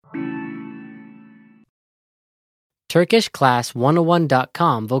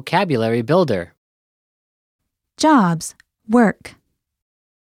TurkishClass101.com Vocabulary Builder. Jobs, work.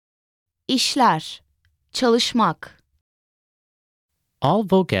 İşler, çalışmak. All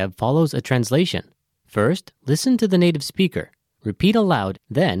vocab follows a translation. First, listen to the native speaker. Repeat aloud,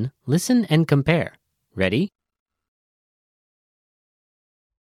 then listen and compare. Ready?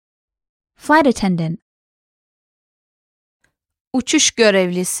 Flight attendant, Uçuş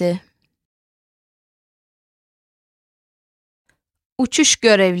görevlisi. Uçuş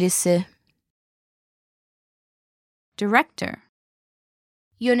görevlisi. director,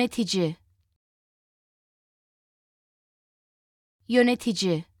 Yönetici.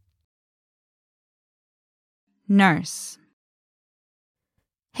 Yönetici. nurse,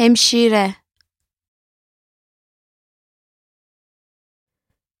 Hemşire.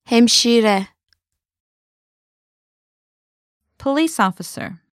 Hemşire. police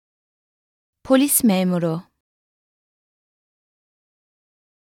officer, Polis memuru.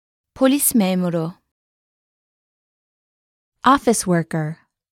 Polis memuru. office worker,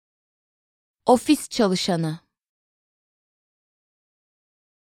 Ofis çalışanı.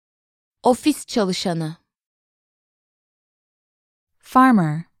 Ofis çalışanı.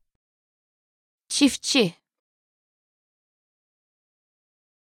 farmer, Çiftçi.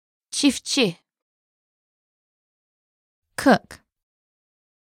 Çiftçi. cook,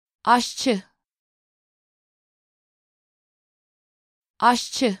 Aşçı.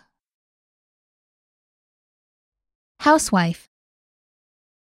 Aşçı. housewife,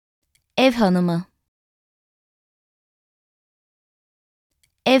 Ev hanımı.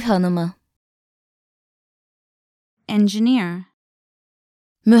 Ev hanımı. engineer,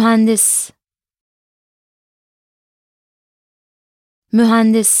 Mühendis.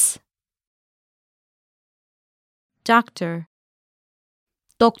 Mühendis. doctor,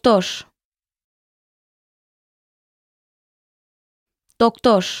 Doktor.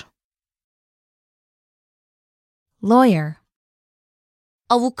 Doktor. lawyer,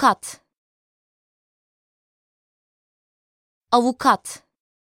 Avukat. Avukat.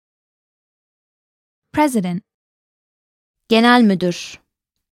 president, Genel müdür.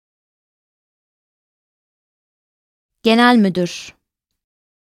 Genel müdür.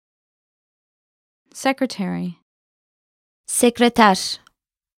 secretary, Sekreter.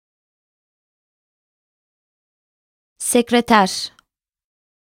 Sekreter.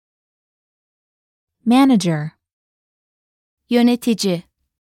 manager, Yönetici.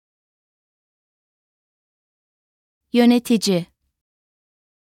 Yönetici.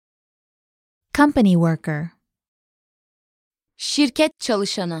 company worker, Şirket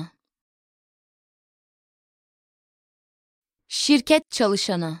çalışanı. Şirket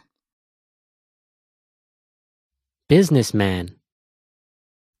çalışanı. Businessman.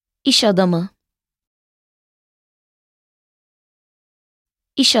 İş adamı.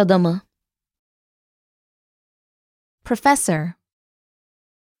 İş adamı. professor,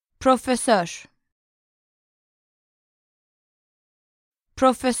 Profesör.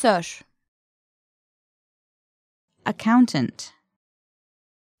 Profesör. accountant,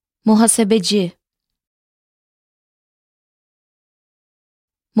 Muhasebeci.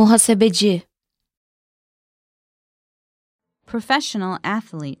 Muhasebeci. professional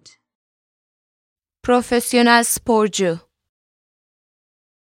athlete, Profesyonel sporcu.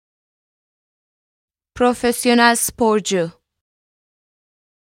 Profesyonel sporcu.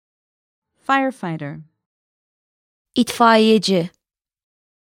 firefighter, İtfaiyeci.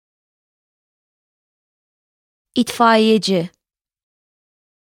 İtfaiyeci.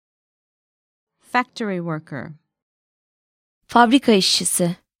 factory worker, Fabrika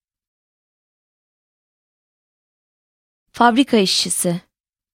işçisi. Fabrika işçisi.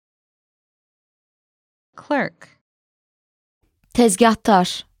 clerk,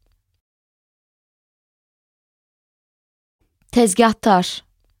 Tezgahtar. Tezgahtar.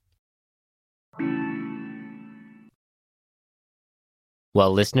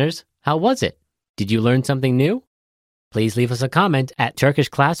 Well, listeners, how was it? Did you learn something new? Please leave us a comment at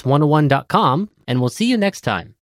TurkishClass101.com, and we'll see you next time.